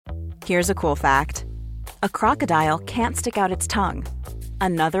Here's a cool fact. A crocodile can't stick out its tongue.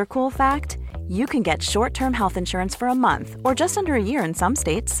 Another cool fact, you can get short-term health insurance for a month or just under a year in some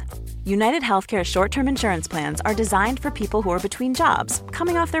states. United Healthcare short-term insurance plans are designed for people who are between jobs,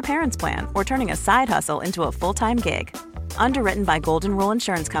 coming off their parents' plan, or turning a side hustle into a full-time gig. Underwritten by Golden Rule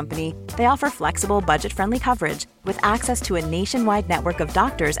Insurance Company, they offer flexible, budget-friendly coverage with access to a nationwide network of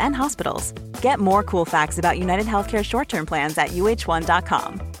doctors and hospitals. Get more cool facts about United Healthcare short-term plans at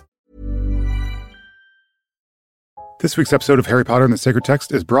uh1.com. This week's episode of Harry Potter and the Sacred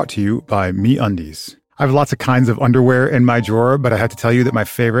Text is brought to you by MeUndies. I have lots of kinds of underwear in my drawer, but I have to tell you that my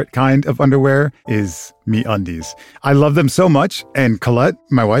favorite kind of underwear is MeUndies. I love them so much, and Colette,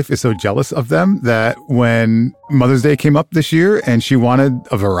 my wife, is so jealous of them that when Mother's Day came up this year and she wanted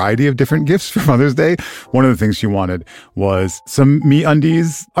a variety of different gifts for Mother's Day, one of the things she wanted was some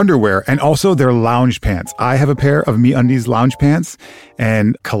MeUndies underwear and also their lounge pants. I have a pair of MeUndies lounge pants,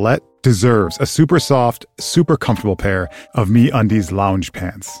 and Colette deserves a super soft, super comfortable pair of MeUndies lounge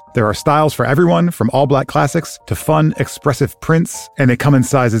pants. There are styles for everyone, from all black classics to fun, expressive prints, and they come in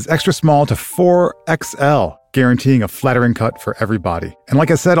sizes extra small to 4XL, guaranteeing a flattering cut for every body. And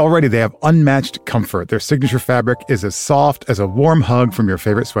like I said already, they have unmatched comfort. Their signature fabric is as soft as a warm hug from your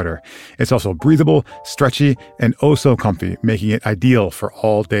favorite sweater. It's also breathable, stretchy, and oh so comfy, making it ideal for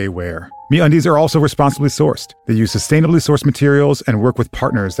all-day wear. MeUndies are also responsibly sourced. They use sustainably sourced materials and work with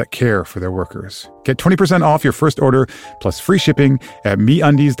partners that care for their workers. Get 20% off your first order plus free shipping at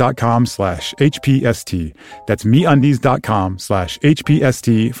MeUndies.com/HPST. That's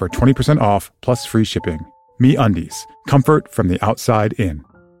MeUndies.com/HPST for 20% off plus free shipping. MeUndies. Comfort from the outside in.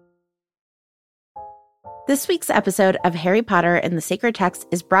 This week's episode of Harry Potter and the Sacred Text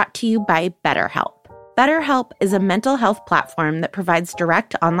is brought to you by BetterHelp. BetterHelp is a mental health platform that provides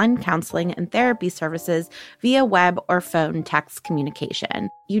direct online counseling and therapy services via web or phone text communication.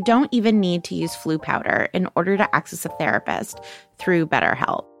 You don't even need to use flu powder in order to access a therapist through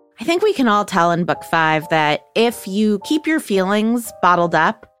BetterHelp. I think we can all tell in Book 5 that if you keep your feelings bottled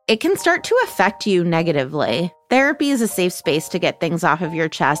up, it can start to affect you negatively. Therapy is a safe space to get things off of your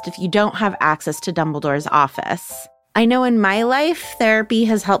chest if you don't have access to Dumbledore's office. I know in my life, therapy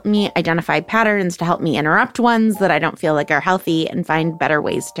has helped me identify patterns to help me interrupt ones that I don't feel like are healthy and find better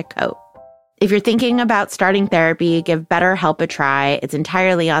ways to cope. If you're thinking about starting therapy, give BetterHelp a try. It's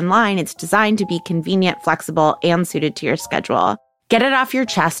entirely online. It's designed to be convenient, flexible, and suited to your schedule. Get it off your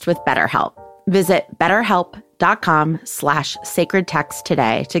chest with BetterHelp. Visit BetterHelp.com/sacredtext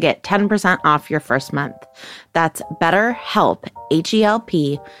today to get 10% off your first month. That's BetterHelp,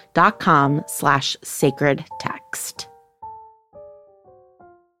 HELP.com/sacredtext.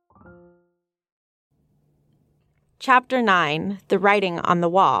 Chapter 9, The Writing on the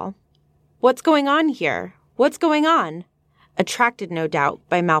Wall. What's going on here? What's going on? Attracted, no doubt,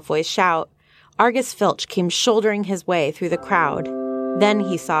 by Malfoy's shout, Argus Filch came shouldering his way through the crowd. Then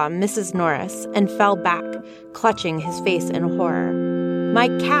he saw Mrs. Norris and fell back, clutching his face in horror. My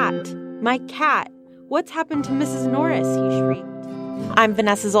cat! My cat! What's happened to Mrs. Norris?" he shrieked. I'm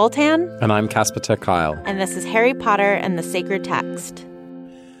Vanessa Zoltan. And I'm Casper ter Kuile. And this is Harry Potter and the Sacred Text.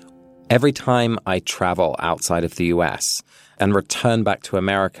 Every time I travel outside of the US and return back to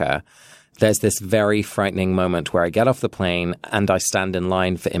America, there's this very frightening moment where I get off the plane and I stand in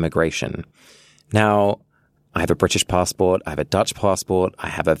line for immigration. Now, I have a British passport, I have a Dutch passport, I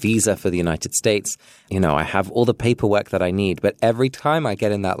have a visa for the United States. I have all the paperwork that I need. But every time I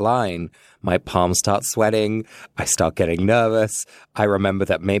get in that line, my palms start sweating, I start getting nervous. I remember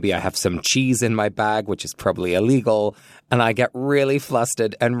that maybe I have some cheese in my bag, which is probably illegal. And I get really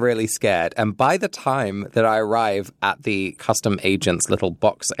flustered and really scared. And by the time that I arrive at the custom agent's little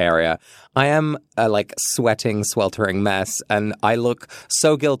box area, I am a sweating, sweltering mess. And I look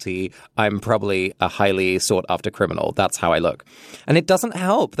so guilty, I'm probably a highly sought-after criminal. That's how I look. And it doesn't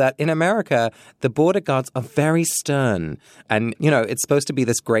help that in America, the border guards are very stern. And, it's supposed to be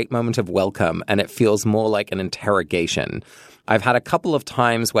this great moment of welcome, and it feels more like an interrogation. I've had a couple of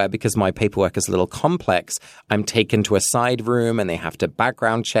times where, because my paperwork is a little complex, I'm taken to a side room and they have to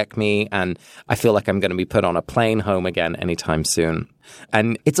background check me, and I feel like I'm going to be put on a plane home again anytime soon.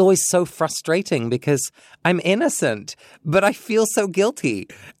 And it's always so frustrating because I'm innocent, but I feel so guilty.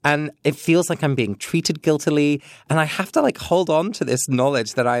 And it feels like I'm being treated guiltily. And I have to hold on to this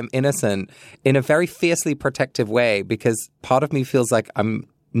knowledge that I'm innocent in a very fiercely protective way, because part of me feels like I'm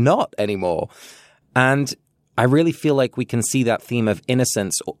not anymore. And I really feel like we can see that theme of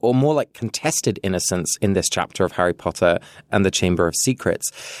innocence, or more like contested innocence, in this chapter of Harry Potter and the Chamber of Secrets.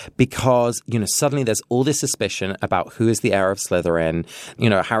 Because, suddenly there's all this suspicion about who is the heir of Slytherin.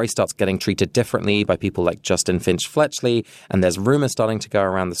 Harry starts getting treated differently by people like Justin Finch-Fletchley, and there's rumors starting to go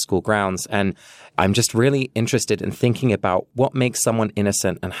around the school grounds. And I'm just really interested in thinking about what makes someone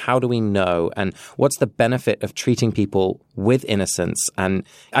innocent and how do we know, and what's the benefit of treating people with innocence. And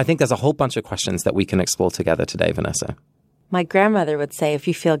I think there's a whole bunch of questions that we can explore together today, Vanessa. My grandmother would say, if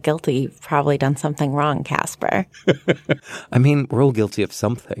you feel guilty, you've probably done something wrong, Casper. I mean, we're all guilty of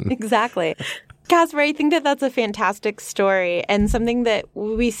something. Exactly. Casper, I think that that's a fantastic story, and something that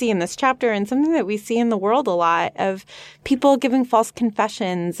we see in this chapter, and something that we see in the world a lot, of people giving false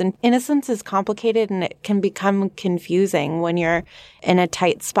confessions. And innocence is complicated, and it can become confusing when you're in a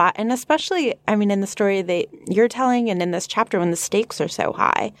tight spot. And especially, in the story that you're telling and in this chapter when the stakes are so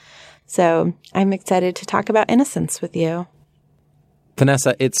high. So I'm excited to talk about innocence with you.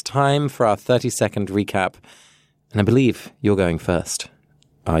 Vanessa, it's time for our 30-second recap, and I believe you're going first.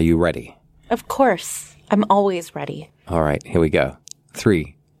 Are you ready? Of course. I'm always ready. All right, here we go.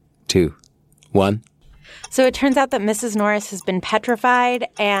 3, 2, 1. So it turns out that Mrs. Norris has been petrified,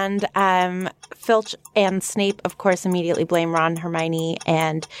 and Filch and Snape, of course, immediately blame Ron, Hermione,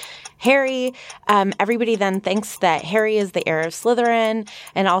 and Harry. Everybody then thinks that Harry is the heir of Slytherin.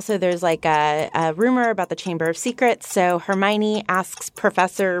 And also there's like a rumor about the Chamber of Secrets. So Hermione asks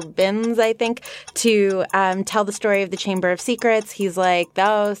Professor Binns, I think, to tell the story of the Chamber of Secrets. He's like,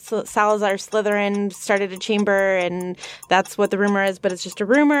 Salazar Slytherin started a chamber, and that's what the rumor is, but it's just a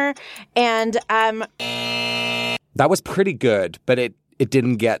rumor. And that was pretty good, but it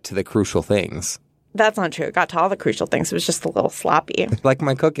didn't get to the crucial things. That's not true. It got to all the crucial things. It was just a little sloppy. Like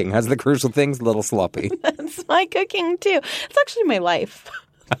my cooking has the crucial things, a little sloppy. That's my cooking, too. It's actually my life.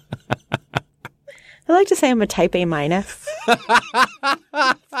 I like to say I'm a type A minus.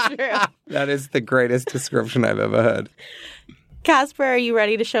 It's true. That is the greatest description I've ever heard. Casper, are you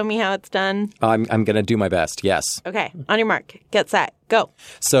ready to show me how it's done? I'm going to do my best, yes. Okay, on your mark, get set, go.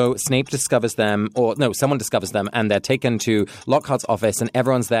 So Snape discovers them, someone discovers them, and they're taken to Lockhart's office, and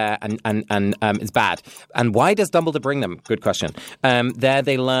everyone's there, and it's bad. And why does Dumbledore bring them? Good question. There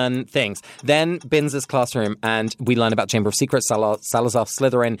they learn things. Then Binns' classroom, and we learn about Chamber of Secrets. Salazar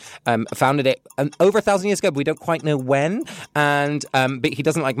Slytherin founded it over 1,000 years ago, but we don't quite know when. And but he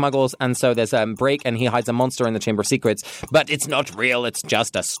doesn't like muggles, and so there's a break, and he hides a monster in the Chamber of Secrets. But it's not real, it's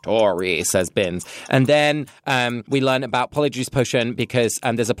just a story, says Binns. And then we learn about Polyjuice Potion because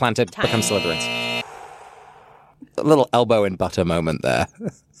there's a plan to become Slytherins. A little elbow in butter moment there.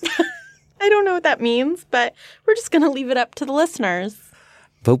 I don't know what that means, but we're just going to leave it up to the listeners.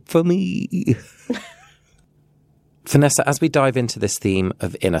 Vote for me. Vanessa, as we dive into this theme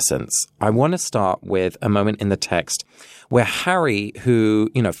of innocence, I want to start with a moment in the text where Harry, who,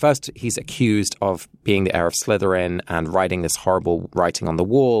 first he's accused of being the heir of Slytherin and writing this horrible writing on the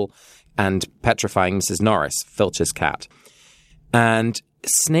wall and petrifying Mrs. Norris, Filch's cat. And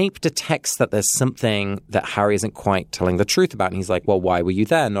Snape detects that there's something that Harry isn't quite telling the truth about. And he's like, well, why were you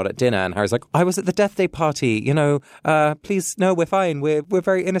there, not at dinner? And Harry's like, I was at the Death Day party. Please, no, we're fine. We're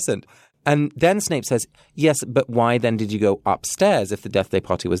very innocent. And then Snape says, yes, but why then did you go upstairs if the Death Day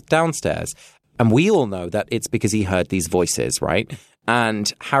party was downstairs? And we all know that it's because he heard these voices, right?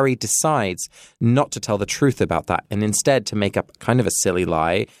 And Harry decides not to tell the truth about that and instead to make up kind of a silly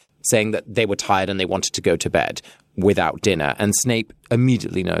lie, saying that they were tired and they wanted to go to bed without dinner. And Snape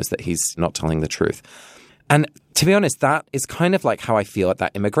immediately knows that he's not telling the truth. And to be honest, that is kind of like how I feel at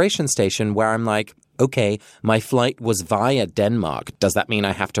that immigration station where I'm like, okay, my flight was via Denmark. Does that mean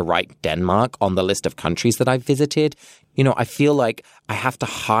I have to write Denmark on the list of countries that I've visited? I feel like I have to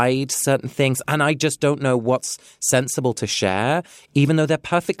hide certain things and I just don't know what's sensible to share, even though they're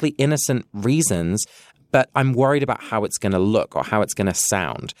perfectly innocent reasons. But I'm worried about how it's going to look or how it's going to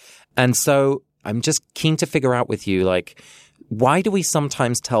sound. And so I'm just keen to figure out with you, why do we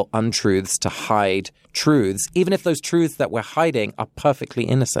sometimes tell untruths to hide truths, even if those truths that we're hiding are perfectly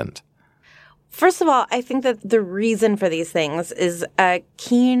innocent? First of all, I think that the reason for these things is a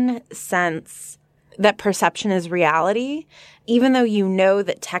keen sense that perception is reality. Even though you know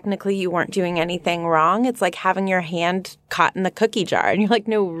that technically you weren't doing anything wrong, it's like having your hand caught in the cookie jar. And you're like,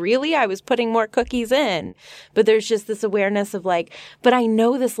 no, really? I was putting more cookies in. But there's just this awareness of but I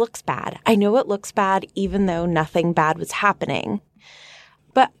know this looks bad. I know it looks bad even though nothing bad was happening.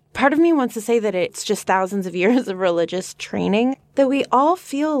 But part of me wants to say that it's just thousands of years of religious training that we all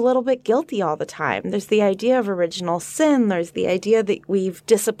feel a little bit guilty all the time. There's the idea of original sin. There's the idea that we've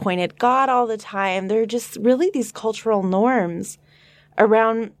disappointed God all the time. There are just really these cultural norms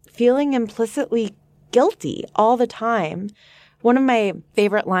around feeling implicitly guilty all the time. One of my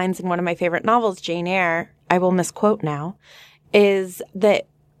favorite lines in one of my favorite novels, Jane Eyre, I will misquote now, is that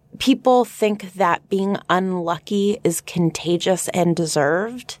people think that being unlucky is contagious and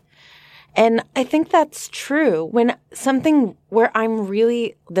deserved. And I think that's true. When something where I'm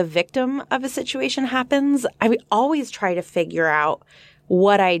really the victim of a situation happens, I always try to figure out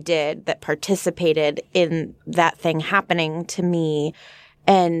what I did that participated in that thing happening to me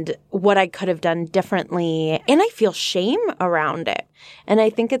and what I could have done differently. And I feel shame around it. And I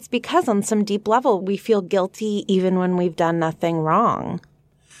think it's because on some deep level, we feel guilty even when we've done nothing wrong.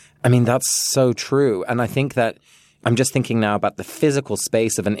 I mean, that's so true. And I think that I'm just thinking now about the physical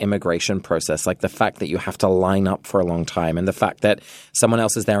space of an immigration process, like the fact that you have to line up for a long time and the fact that someone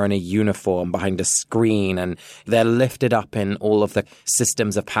else is there in a uniform behind a screen and they're lifted up in all of the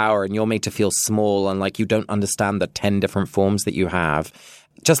systems of power and you're made to feel small and like you don't understand the 10 different forms that you have.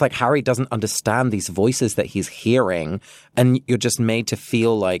 Just like Harry doesn't understand these voices that he's hearing, and you're just made to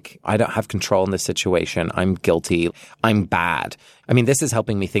feel like, I don't have control in this situation. I'm guilty. I'm bad. I mean, this is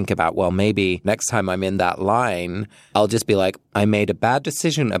helping me think about, well, maybe next time I'm in that line, I'll just be like, I made a bad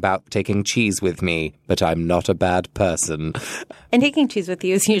decision about taking cheese with me, but I'm not a bad person. And taking cheese with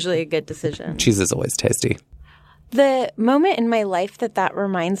you is usually a good decision. Cheese is always tasty. The moment in my life that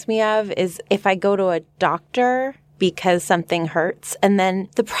reminds me of is if I go to a doctor because something hurts. And then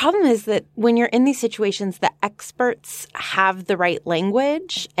the problem is that when you're in these situations, the experts have the right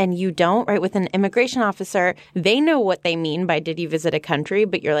language and you don't, right? With an immigration officer, they know what they mean by did you visit a country,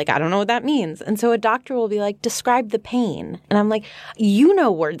 but you're like, I don't know what that means. And so a doctor will be like, describe the pain. And I'm like, you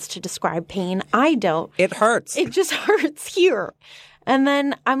know words to describe pain. I don't. It hurts. It just hurts here. And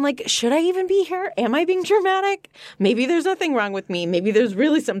then I'm like, should I even be here? Am I being dramatic? Maybe there's nothing wrong with me. Maybe there's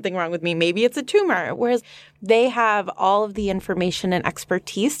really something wrong with me. Maybe it's a tumor. Whereas they have all of the information and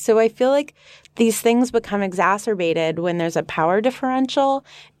expertise. So I feel like these things become exacerbated when there's a power differential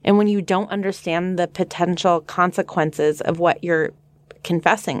and when you don't understand the potential consequences of what you're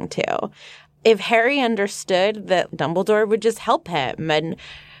confessing to. If Harry understood that Dumbledore would just help him, and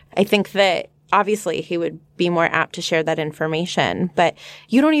I think that obviously, he would be more apt to share that information, but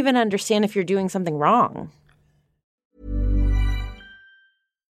you don't even understand if you're doing something wrong.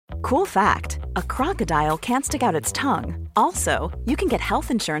 Cool fact, a crocodile can't stick out its tongue. Also, you can get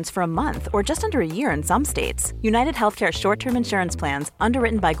health insurance for a month or just under a year in some states. United Healthcare short-term insurance plans,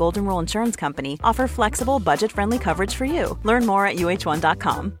 underwritten by Golden Rule Insurance Company, offer flexible, budget-friendly coverage for you. Learn more at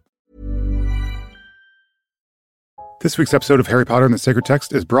uh1.com. This week's episode of Harry Potter and the Sacred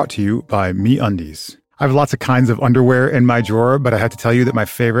Text is brought to you by MeUndies. I have lots of kinds of underwear in my drawer, but I have to tell you that my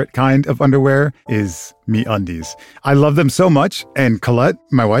favorite kind of underwear is MeUndies. I love them so much, and Colette,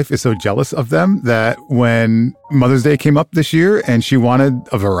 my wife, is so jealous of them that when Mother's Day came up this year and she wanted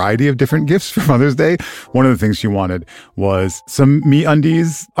a variety of different gifts for Mother's Day, one of the things she wanted was some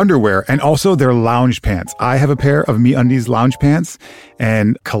MeUndies underwear and also their lounge pants. I have a pair of MeUndies lounge pants,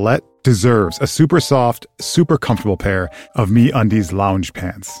 and Colette deserves a super soft, super comfortable pair of MeUndies lounge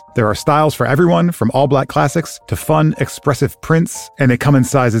pants. There are styles for everyone, from all black classics to fun, expressive prints, and they come in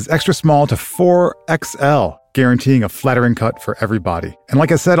sizes extra small to 4XL, guaranteeing a flattering cut for every body. And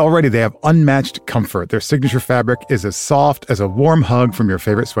like I said already, they have unmatched comfort. Their signature fabric is as soft as a warm hug from your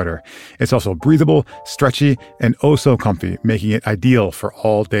favorite sweater. It's also breathable, stretchy, and oh so comfy, making it ideal for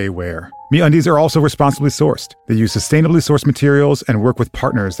all-day wear. MeUndies are also responsibly sourced. They use sustainably sourced materials and work with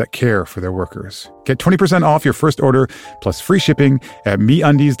partners that care for their workers. Get 20% off your first order plus free shipping at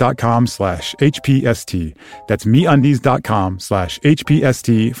MeUndies.com/HPST. That's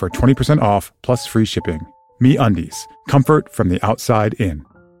MeUndies.com/HPST for 20% off plus free shipping. MeUndies. Comfort from the outside in.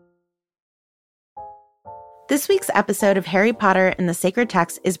 This week's episode of Harry Potter and the Sacred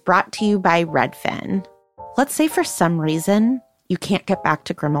Text is brought to you by Redfin. Let's say for some reason you can't get back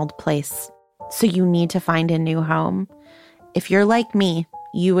to Grimmauld Place, so you need to find a new home. If you're like me,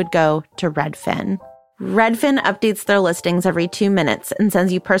 you would go to Redfin. Redfin updates their listings every 2 minutes and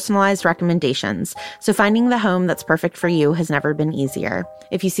sends you personalized recommendations, so finding the home that's perfect for you has never been easier.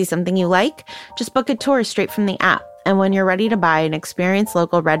 If you see something you like, just book a tour straight from the app. And when you're ready to buy, an experienced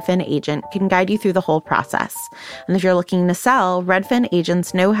local Redfin agent can guide you through the whole process. And if you're looking to sell, Redfin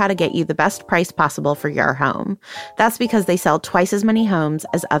agents know how to get you the best price possible for your home. That's because they sell twice as many homes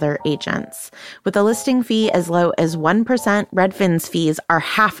as other agents. With a listing fee as low as 1%, Redfin's fees are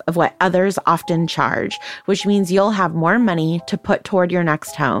half of what others often charge, which means you'll have more money to put toward your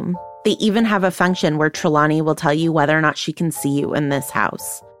next home. They even have a function where Trelawney will tell you whether or not she can see you in this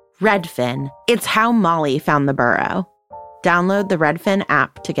house. Redfin. It's how Molly found the burrow. Download the Redfin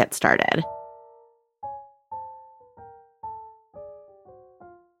app to get started.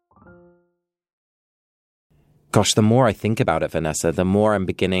 Gosh, the more I think about it, Vanessa, the more I'm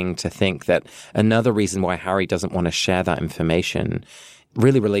beginning to think that another reason why Harry doesn't want to share that information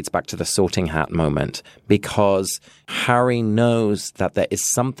really relates back to the sorting hat moment, because Harry knows that there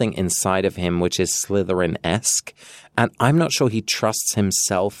is something inside of him which is Slytherin-esque, and I'm not sure he trusts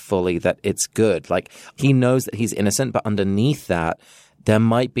himself fully that it's good. Like, he knows that he's innocent, but underneath that, there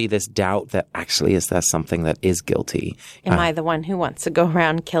might be this doubt that actually is there something that is guilty. Am I the one who wants to go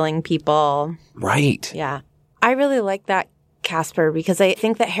around killing people? Right. Yeah. I really like that, Casper, because I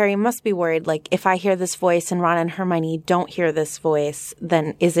think that Harry must be worried, like, if I hear this voice and Ron and Hermione don't hear this voice,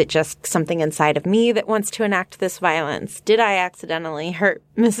 then is it just something inside of me that wants to enact this violence? Did I accidentally hurt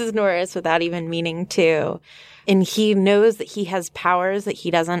Mrs. Norris without even meaning to? And he knows that he has powers that he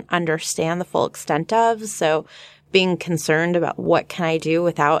doesn't understand the full extent of, so being concerned about what can I do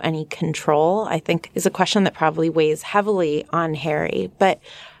without any control, I think, is a question that probably weighs heavily on Harry. But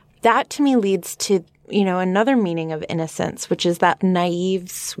that, to me, leads to another meaning of innocence, which is that naive,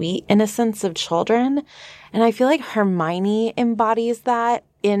 sweet innocence of children. And I feel like Hermione embodies that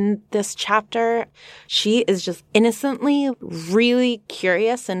in this chapter. She is just innocently really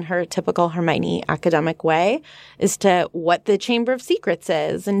curious in her typical Hermione academic way as to what the Chamber of Secrets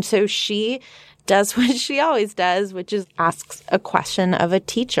is. And so she does what she always does, which is asks a question of a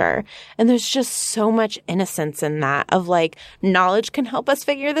teacher. And there's just so much innocence in that of like, knowledge can help us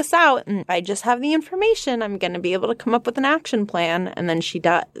figure this out. And if I just have the information, I'm going to be able to come up with an action plan. And then she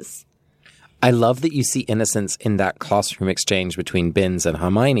does. I love that you see innocence in that classroom exchange between Binns and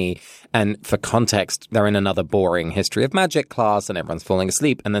Hermione. And for context, they're in another boring history of magic class and everyone's falling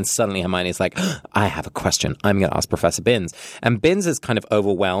asleep. And then suddenly Hermione's like, I have a question. I'm going to ask Professor Binns. And Binns is kind of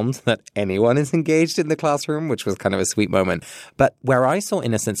overwhelmed that anyone is engaged in the classroom, which was kind of a sweet moment. But where I saw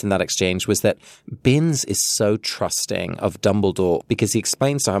innocence in that exchange was that Binns is so trusting of Dumbledore because he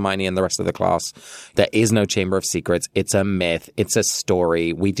explains to Hermione and the rest of the class, there is no Chamber of Secrets. It's a myth. It's a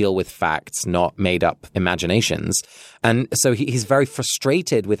story. We deal with facts, not made up imaginations. And so he's very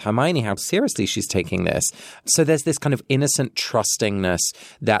frustrated with Hermione, how seriously she's taking this. So there's this kind of innocent trustingness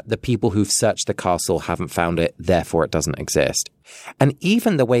that the people who've searched the castle haven't found it, therefore it doesn't exist. And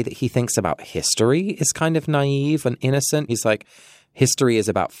even the way that he thinks about history is kind of naive and innocent. He's like, history is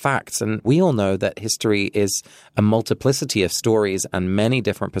about facts. And we all know that history is a multiplicity of stories and many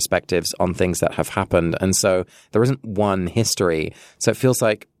different perspectives on things that have happened. And so there isn't one history. So it feels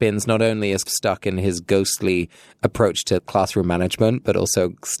like Binns not only is stuck in his ghostly approach to classroom management, but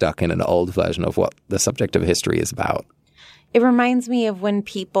also stuck in an old version of what the subject of history is about. It reminds me of when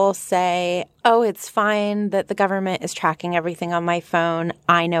people say, oh, it's fine that the government is tracking everything on my phone.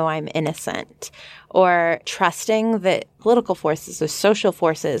 I know I'm innocent. Or trusting that political forces or social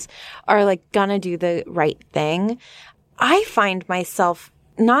forces are like gonna do the right thing. I find myself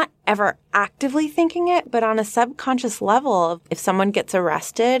not ever actively thinking it, but on a subconscious level, if someone gets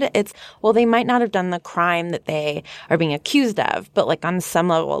arrested, it's, well, they might not have done the crime that they are being accused of, but like on some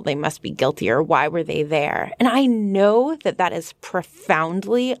level, they must be guilty, or why were they there? And I know that that is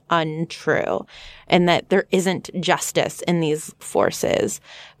profoundly untrue and that there isn't justice in these forces.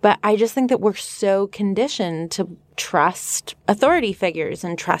 But I just think that we're so conditioned to trust authority figures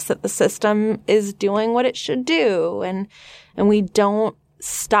and trust that the system is doing what it should do. And we don't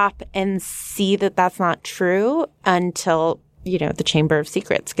stop and see that that's not true until, the Chamber of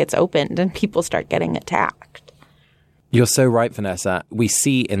Secrets gets opened and people start getting attacked. You're so right, Vanessa. We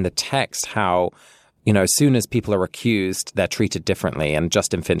see in the text how, as soon as people are accused, they're treated differently. And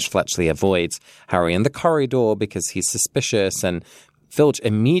Justin Finch Fletchley avoids Harry in the corridor because he's suspicious, and Filch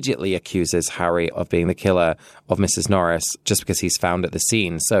immediately accuses Harry of being the killer of Mrs. Norris just because he's found at the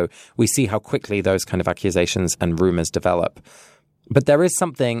scene. So we see how quickly those kind of accusations and rumors develop. But there is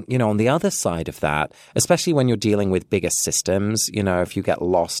something, on the other side of that, especially when you're dealing with bigger systems, if you get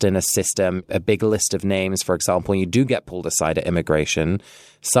lost in a system, a big list of names, for example, and you do get pulled aside at immigration,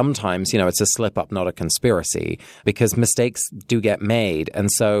 sometimes, it's a slip up, not a conspiracy, because mistakes do get made.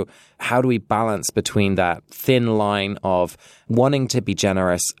 And so how do we balance between that thin line of wanting to be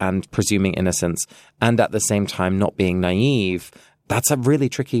generous and presuming innocence and at the same time not being naive? That's a really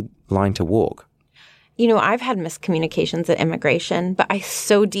tricky line to walk. I've had miscommunications at immigration, but I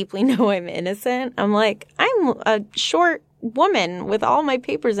so deeply know I'm innocent. I'm like, I'm a short woman with all my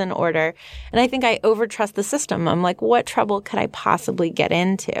papers in order. And I think I overtrust the system. I'm like, what trouble could I possibly get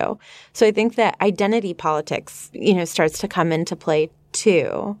into? So I think that identity politics, starts to come into play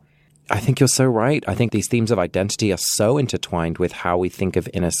too. I think you're so right. I think these themes of identity are so intertwined with how we think of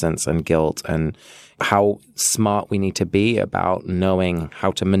innocence and guilt and how smart we need to be about knowing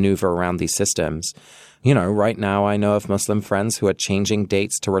how to maneuver around these systems. Right now I know of Muslim friends who are changing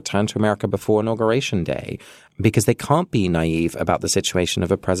dates to return to America before Inauguration Day because they can't be naive about the situation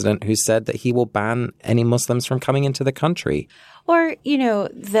of a president who said that he will ban any Muslims from coming into the country. Or,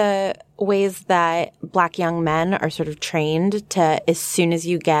 the ways that Black young men are sort of trained to, as soon as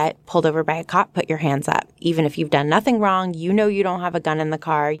you get pulled over by a cop, put your hands up. Even if you've done nothing wrong, you don't have a gun in the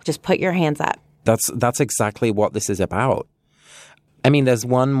car, just put your hands up. That's exactly what this is about. I mean, there's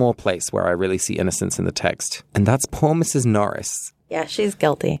one more place where I really see innocence in the text, and that's poor Mrs. Norris. Yeah, she's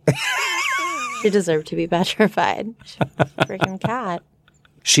guilty. She deserved to be petrified. She's a freaking cat.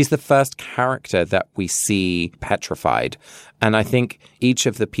 She's the first character that we see petrified. And I think each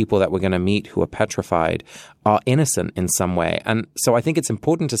of the people that we're going to meet who are petrified are innocent in some way. And so I think it's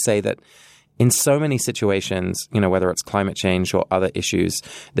important to say that in so many situations, whether it's climate change or other issues,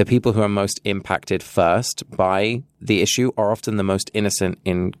 the people who are most impacted first by the issue are often the most innocent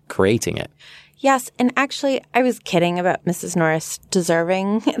in creating it. Yes, and actually, I was kidding about Mrs. Norris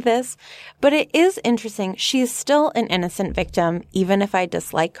deserving this, but it is interesting. She's still an innocent victim, even if I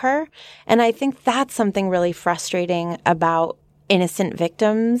dislike her. And I think that's something really frustrating about innocent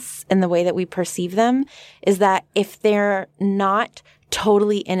victims and the way that we perceive them, is that if they're not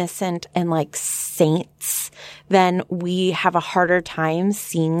totally innocent and like saints, then we have a harder time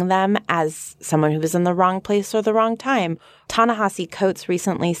seeing them as someone who was in the wrong place or the wrong time. Ta-Nehisi Coates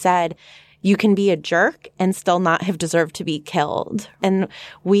recently said, you can be a jerk and still not have deserved to be killed. And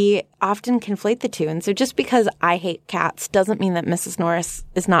we often conflate the two. And so just because I hate cats doesn't mean that Mrs. Norris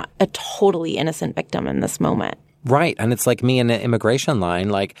is not a totally innocent victim in this moment. Right. And it's like me in the immigration line.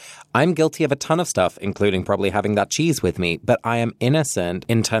 Like, I'm guilty of a ton of stuff, including probably having that cheese with me. But I am innocent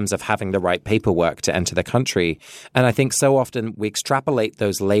in terms of having the right paperwork to enter the country. And I think so often we extrapolate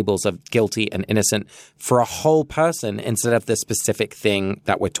those labels of guilty and innocent for a whole person instead of the specific thing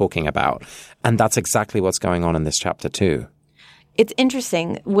that we're talking about. And that's exactly what's going on in this chapter, too. It's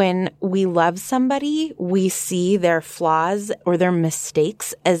interesting. When we love somebody, we see their flaws or their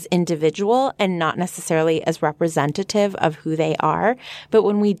mistakes as individual and not necessarily as representative of who they are. But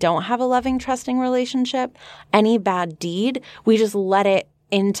when we don't have a loving, trusting relationship, any bad deed, we just let it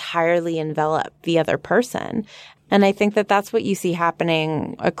entirely envelop the other person. And I think that that's what you see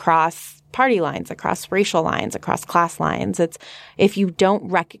happening across party lines, across racial lines, across class lines. It's if you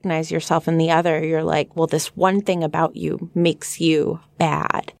don't recognize yourself in the other, you're like, well, this one thing about you makes you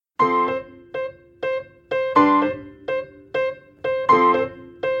bad.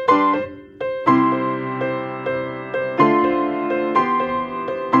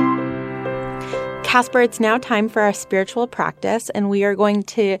 Casper, it's now time for our spiritual practice, and we are going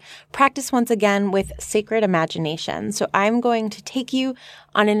to practice once again with sacred imagination. So I'm going to take you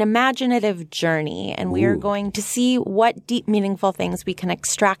on an imaginative journey, and we are going to see what deep, meaningful things we can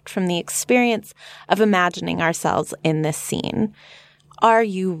extract from the experience of imagining ourselves in this scene. Are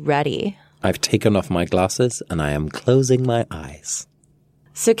you ready? I've taken off my glasses, and I am closing my eyes.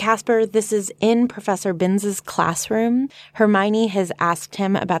 So, Casper, this is in Professor Binns' classroom. Hermione has asked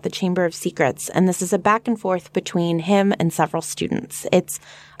him about the Chamber of Secrets, and this is a back and forth between him and several students. It's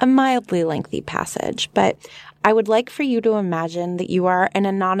a mildly lengthy passage, but I would like for you to imagine that you are an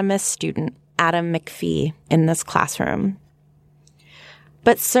anonymous student, Adam McPhee, in this classroom.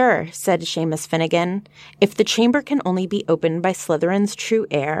 But, sir, said Seamus Finnegan, if the chamber can only be opened by Slytherin's true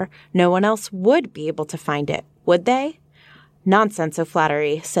heir, no one else would be able to find it, would they? Nonsense,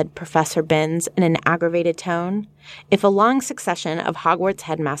 O'Flaherty, said Professor Binns in an aggravated tone. If a long succession of Hogwarts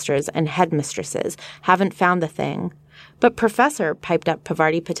headmasters and headmistresses haven't found the thing. But, Professor, piped up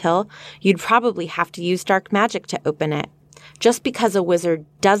Pavarti Patil, you'd probably have to use dark magic to open it. Just because a wizard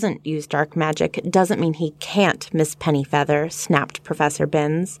doesn't use dark magic doesn't mean he can't, Miss Pennyfeather, snapped Professor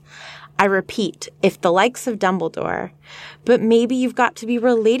Binns. I repeat, if the likes of Dumbledore. But maybe you've got to be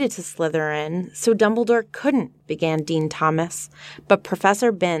related to Slytherin, so Dumbledore couldn't, began Dean Thomas. But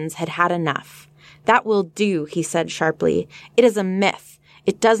Professor Binns had had enough. That will do, he said sharply. It is a myth.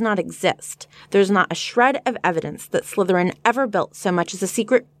 It does not exist. There's not a shred of evidence that Slytherin ever built so much as a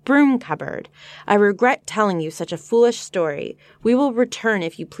secret broom cupboard. I regret telling you such a foolish story. We will return,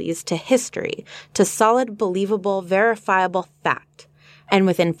 if you please, to history, to solid, believable, verifiable fact. And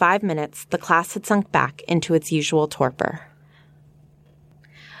within 5 minutes, the class had sunk back into its usual torpor.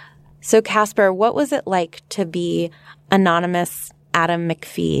 So, Casper, what was it like to be anonymous Adam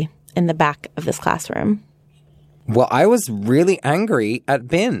McPhee in the back of this classroom? Well, I was really angry at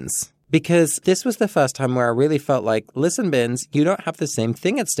Binns because this was the first time where I really felt like, listen, Binns, you don't have the same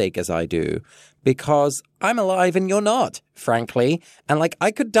thing at stake as I do because I'm alive and you're not, frankly. And like,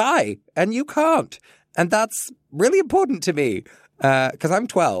 I could die and you can't. And that's really important to me because I'm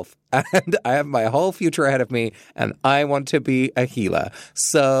 12 and I have my whole future ahead of me and I want to be a healer.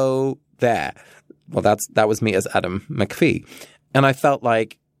 So there. Well, that was me as Adam McPhee. And I felt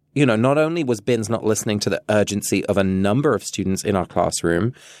like, not only was Binns not listening to the urgency of a number of students in our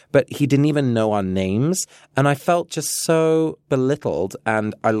classroom, but he didn't even know our names. And I felt just so belittled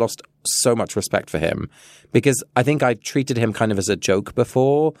and I lost so much respect for him because I think I treated him kind of as a joke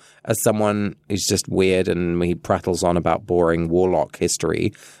before, as someone who's just weird and he prattles on about boring warlock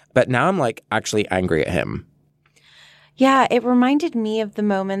history. But now I'm like actually angry at him. Yeah, it reminded me of the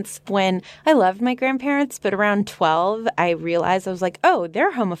moments when I loved my grandparents, but around 12, I realized I was like, oh,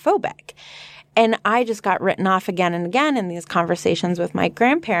 they're homophobic. And I just got written off again and again in these conversations with my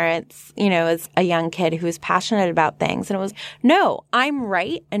grandparents, as a young kid who was passionate about things. And it was, no, I'm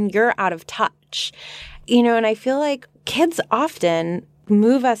right and you're out of touch. And I feel like kids often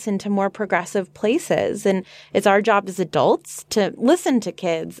move us into more progressive places. And it's our job as adults to listen to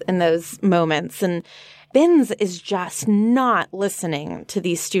kids in those moments. And Binns is just not listening to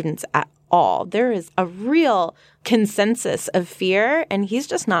these students at all. There is a real consensus of fear, and he's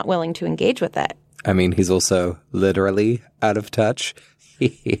just not willing to engage with it. I mean, he's also literally out of touch.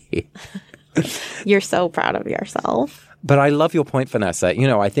 You're so proud of yourself. But I love your point, Vanessa.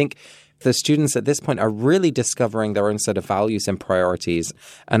 I think the students at this point are really discovering their own set of values and priorities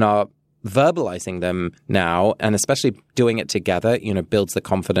and are verbalizing them now, and especially doing it together, builds the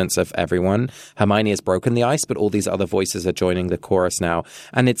confidence of everyone. Hermione has broken the ice, but all these other voices are joining the chorus now.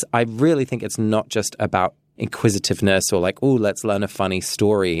 And I really think it's not just about inquisitiveness or like, oh, let's learn a funny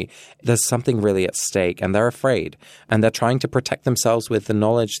story. There's something really at stake and they're afraid and they're trying to protect themselves with the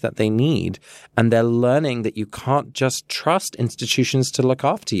knowledge that they need. And they're learning that you can't just trust institutions to look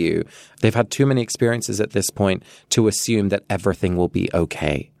after you. They've had too many experiences at this point to assume that everything will be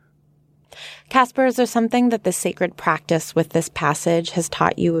okay. Casper, is there something that the sacred practice with this passage has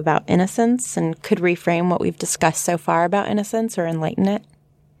taught you about innocence and could reframe what we've discussed so far about innocence or enlighten it?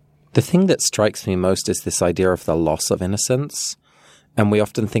 The thing that strikes me most is this idea of the loss of innocence. And we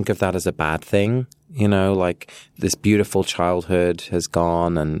often think of that as a bad thing, like this beautiful childhood has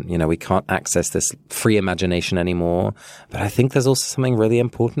gone and, we can't access this free imagination anymore. But I think there's also something really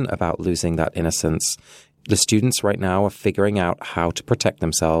important about losing that innocence. The students right now are figuring out how to protect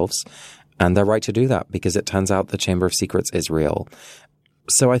themselves. And they're right to do that because it turns out the Chamber of Secrets is real.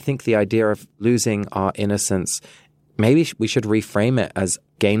 So I think the idea of losing our innocence, maybe we should reframe it as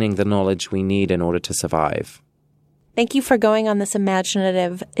gaining the knowledge we need in order to survive. Thank you for going on this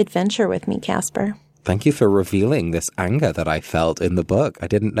imaginative adventure with me, Casper. Thank you for revealing this anger that I felt in the book. I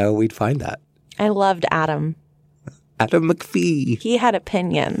didn't know we'd find that. I loved Adam. Adam McPhee. He had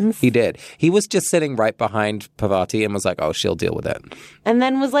opinions. He did. He was just sitting right behind Parvati and was like, oh, she'll deal with it. And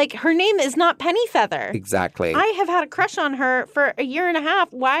then was like, her name is not Pennyfeather. Exactly. I have had a crush on her for a year and a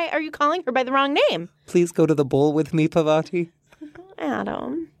half. Why are you calling her by the wrong name? Please go to the ball with me, Parvati.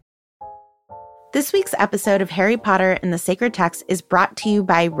 Adam. This week's episode of Harry Potter and the Sacred Text is brought to you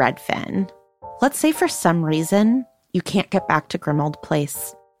by Redfin. Let's say for some reason you can't get back to Grimmauld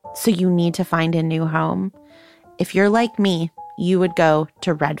Place, so you need to find a new home. If you're like me, you would go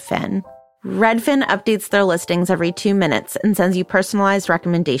to Redfin. Redfin updates their listings every 2 minutes and sends you personalized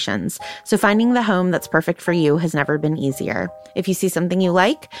recommendations, so finding the home that's perfect for you has never been easier. If you see something you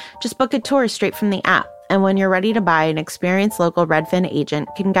like, just book a tour straight from the app. And when you're ready to buy, an experienced local Redfin agent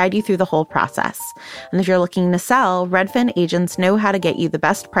can guide you through the whole process. And if you're looking to sell, Redfin agents know how to get you the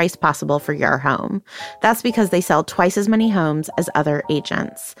best price possible for your home. That's because they sell twice as many homes as other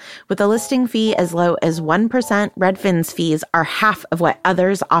agents. With a listing fee as low as 1%, Redfin's fees are half of what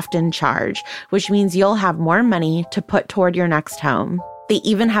others often charge, which means you'll have more money to put toward your next home. They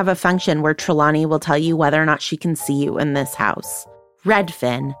even have a function where Trelawney will tell you whether or not she can see you in this house.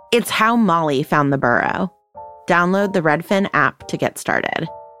 Redfin. It's how Molly found the burrow. Download the Redfin app to get started.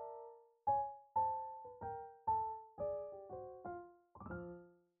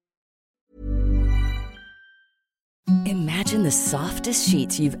 Imagine the softest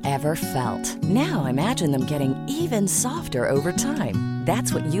sheets you've ever felt. Now imagine them getting even softer over time.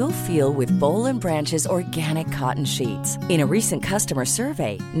 That's what you'll feel with Boll & Branch's organic cotton sheets. In a recent customer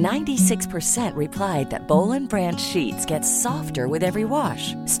survey, 96% replied that Boll & Branch sheets get softer with every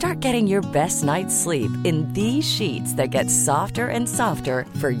wash. Start getting your best night's sleep in these sheets that get softer and softer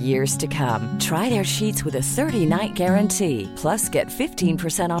for years to come. Try their sheets with a 30-night guarantee. Plus, get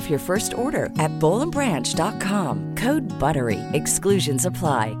 15% off your first order at bollandbranch.com. Code BUTTERY. Exclusions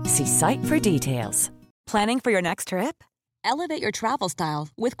apply. See site for details. Planning for your next trip? Elevate your travel style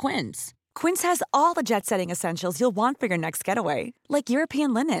with Quince. Quince has all the jet-setting essentials you'll want for your next getaway, like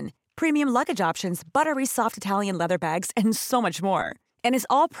European linen, premium luggage options, buttery soft Italian leather bags, and so much more. And is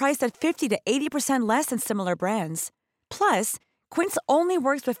all priced at 50 to 80% less than similar brands. Plus, Quince only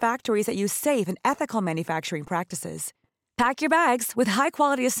works with factories that use safe and ethical manufacturing practices. Pack your bags with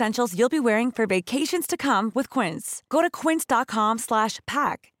high-quality essentials you'll be wearing for vacations to come with Quince. Go to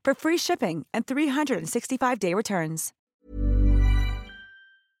quince.com/pack for free shipping and 365-day returns.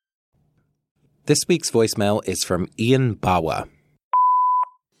 This week's voicemail is from Ian Bawa.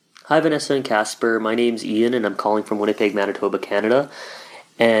 Hi, Vanessa and Casper. My name's Ian, and I'm calling from Winnipeg, Manitoba, Canada.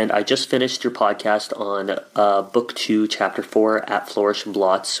 And I just finished your podcast on Book 2, Chapter 4, At Flourish and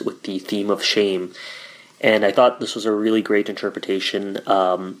Blots, with the theme of shame. And I thought this was a really great interpretation,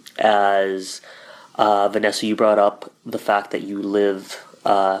 as Vanessa, you brought up the fact that you live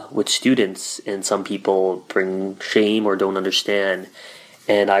with students, and some people bring shame or don't understand.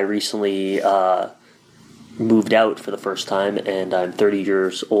 And I recently moved out for the first time, and I'm 30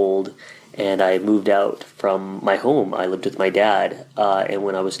 years old, and I moved out from my home. I lived with my dad, and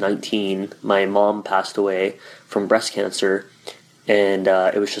when I was 19, my mom passed away from breast cancer, and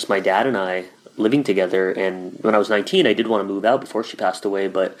it was just my dad and I living together. And when I was 19, I did want to move out before she passed away,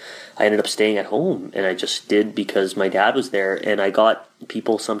 but I ended up staying at home, and I just did because my dad was there. And I got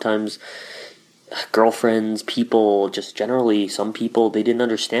people sometimes, girlfriends, people, just generally some people, they didn't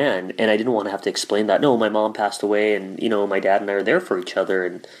understand, and I didn't want to have to explain that, no, my mom passed away, and my dad and I are there for each other,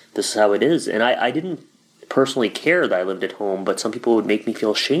 and this is how it is. And I didn't personally care that I lived at home, but some people would make me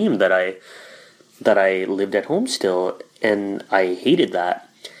feel ashamed that I lived at home still, and I hated that,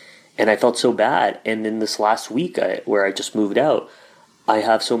 and I felt so bad. And in this last week where I just moved out, I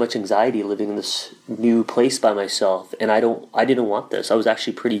have so much anxiety living in this new place by myself, and I didn't want this. I was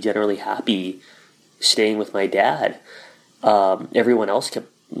actually pretty generally happy staying with my dad. Everyone else kept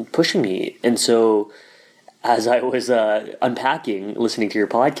pushing me. And so as I was unpacking, listening to your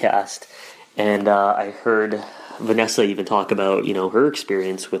podcast, and I heard Vanessa even talk about, her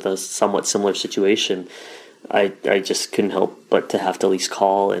experience with a somewhat similar situation, I just couldn't help but to have to at least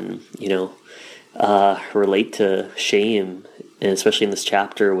call and, relate to shame, and especially in this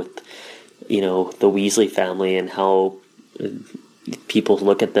chapter with, the Weasley family and how people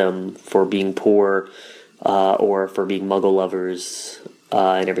look at them for being poor or for being muggle lovers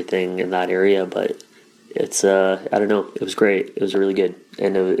and everything in that area. But it's, I don't know, it was great. It was really good.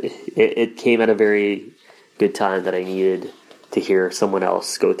 And it came at a very good time that I needed to hear someone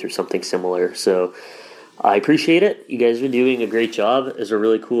else go through something similar. So I appreciate it. You guys are doing a great job. It's a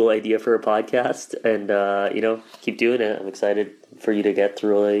really cool idea for a podcast. And, keep doing it. I'm excited for you to get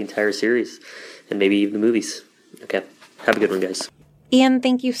through the entire series and maybe even the movies. Okay. Have a good one, guys. Ian,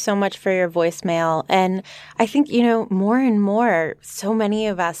 thank you so much for your voicemail. And I think, more and more, so many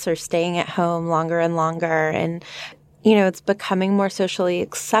of us are staying at home longer and longer. And, it's becoming more socially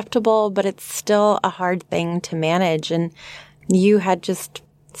acceptable, but it's still a hard thing to manage. And you had just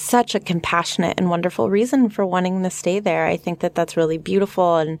such a compassionate and wonderful reason for wanting to stay there. I think that that's really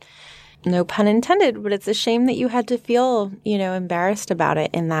beautiful, and no pun intended, but it's a shame that you had to feel, embarrassed about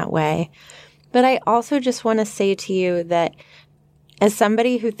it in that way. But I also just want to say to you that as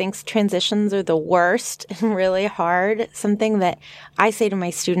somebody who thinks transitions are the worst and really hard, something that I say to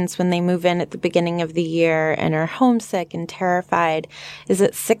my students when they move in at the beginning of the year and are homesick and terrified is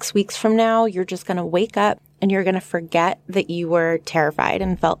that 6 weeks from now, you're just going to wake up and you're going to forget that you were terrified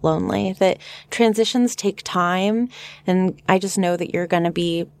and felt lonely, that transitions take time. And I just know that you're going to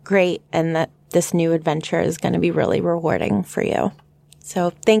be great and that this new adventure is going to be really rewarding for you.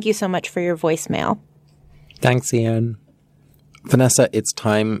 So thank you so much for your voicemail. Thanks, Ian. Vanessa, it's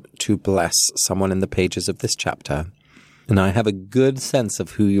time to bless someone in the pages of this chapter. And I have a good sense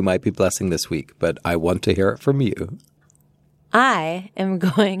of who you might be blessing this week, but I want to hear it from you. I am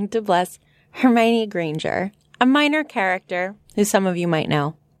going to bless Hermione Granger, a minor character who some of you might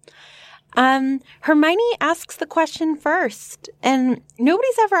know. Hermione asks the question first, and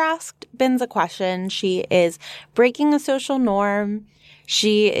nobody's ever asked Binns a question. She is breaking a social norm.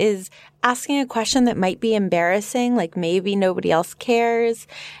 She is asking a question that might be embarrassing, like maybe nobody else cares.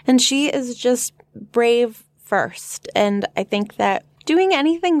 And she is just brave first. And I think that doing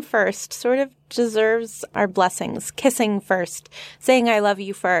anything first sort of deserves our blessings. Kissing first, saying I love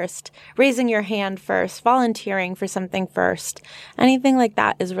you first, raising your hand first, volunteering for something first. Anything like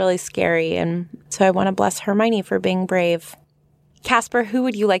that is really scary. And so I want to bless Hermione for being brave. Casper, who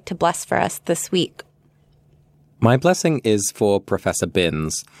would you like to bless for us this week? My blessing is for Professor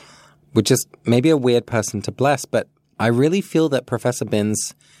Binns, which is maybe a weird person to bless, but I really feel that Professor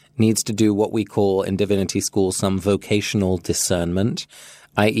Binns needs to do what we call in Divinity School some vocational discernment,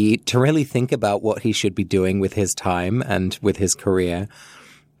 i.e. to really think about what he should be doing with his time and with his career.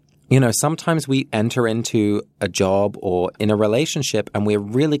 You know, sometimes we enter into a job or in a relationship and we're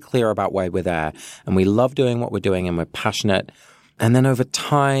really clear about why we're there and we love doing what we're doing and we're passionate. And then over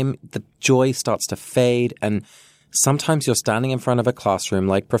time, the joy starts to fade. And sometimes you're standing in front of a classroom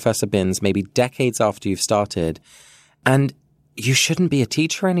like Professor Binns, maybe decades after you've started, and you shouldn't be a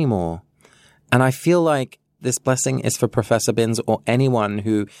teacher anymore. And I feel like this blessing is for Professor Binns or anyone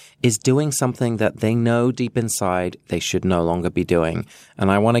who is doing something that they know deep inside they should no longer be doing.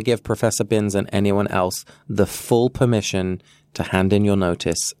 And I want to give Professor Binns and anyone else the full permission to hand in your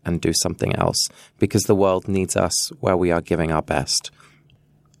notice and do something else, because the world needs us where we are giving our best.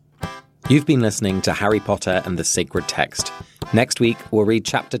 You've been listening to Harry Potter and the Sacred Text. Next week, we'll read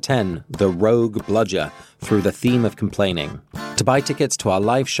Chapter 10, The Rogue Bludger, through the theme of complaining. To buy tickets to our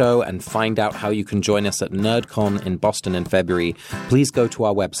live show and find out how you can join us at NerdCon in Boston in February, please go to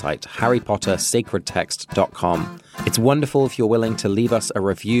our website, harrypottersacredtext.com. It's wonderful if you're willing to leave us a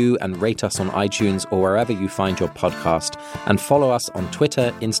review and rate us on iTunes or wherever you find your podcast, and follow us on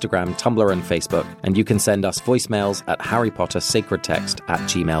Twitter, Instagram, Tumblr, and Facebook. And you can send us voicemails at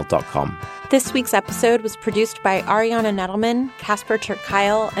harrypottersacredtext@gmail.com. This week's episode was produced by Ariana Nettleman, Casper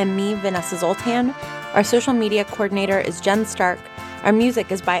Turk-Kyle, and me, Vanessa Zoltan. Our social media coordinator is Jen Stark. Our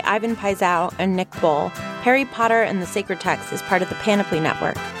music is by Ivan Paisau and Nick Bull. Harry Potter and the Sacred Text is part of the Panoply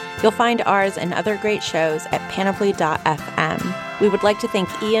Network. You'll find ours and other great shows at panoply.fm. We would like to thank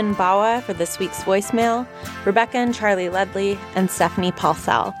Ian Bawa for this week's voicemail, Rebecca and Charlie Ledley, and Stephanie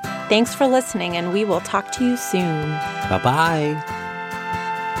Paulsell. Thanks for listening, and we will talk to you soon. Bye-bye.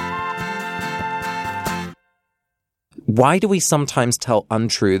 Why do we sometimes tell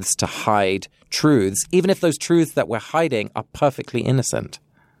untruths to hide truths, even if those truths that we're hiding are perfectly innocent?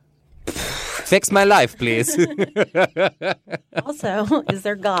 Fix my life, please. Also, is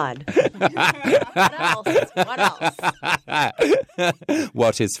there God? What else? What else?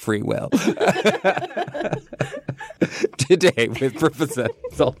 What is free will? Today with Professor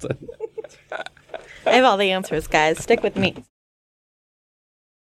Zoltan. I have all the answers, guys. Stick with me.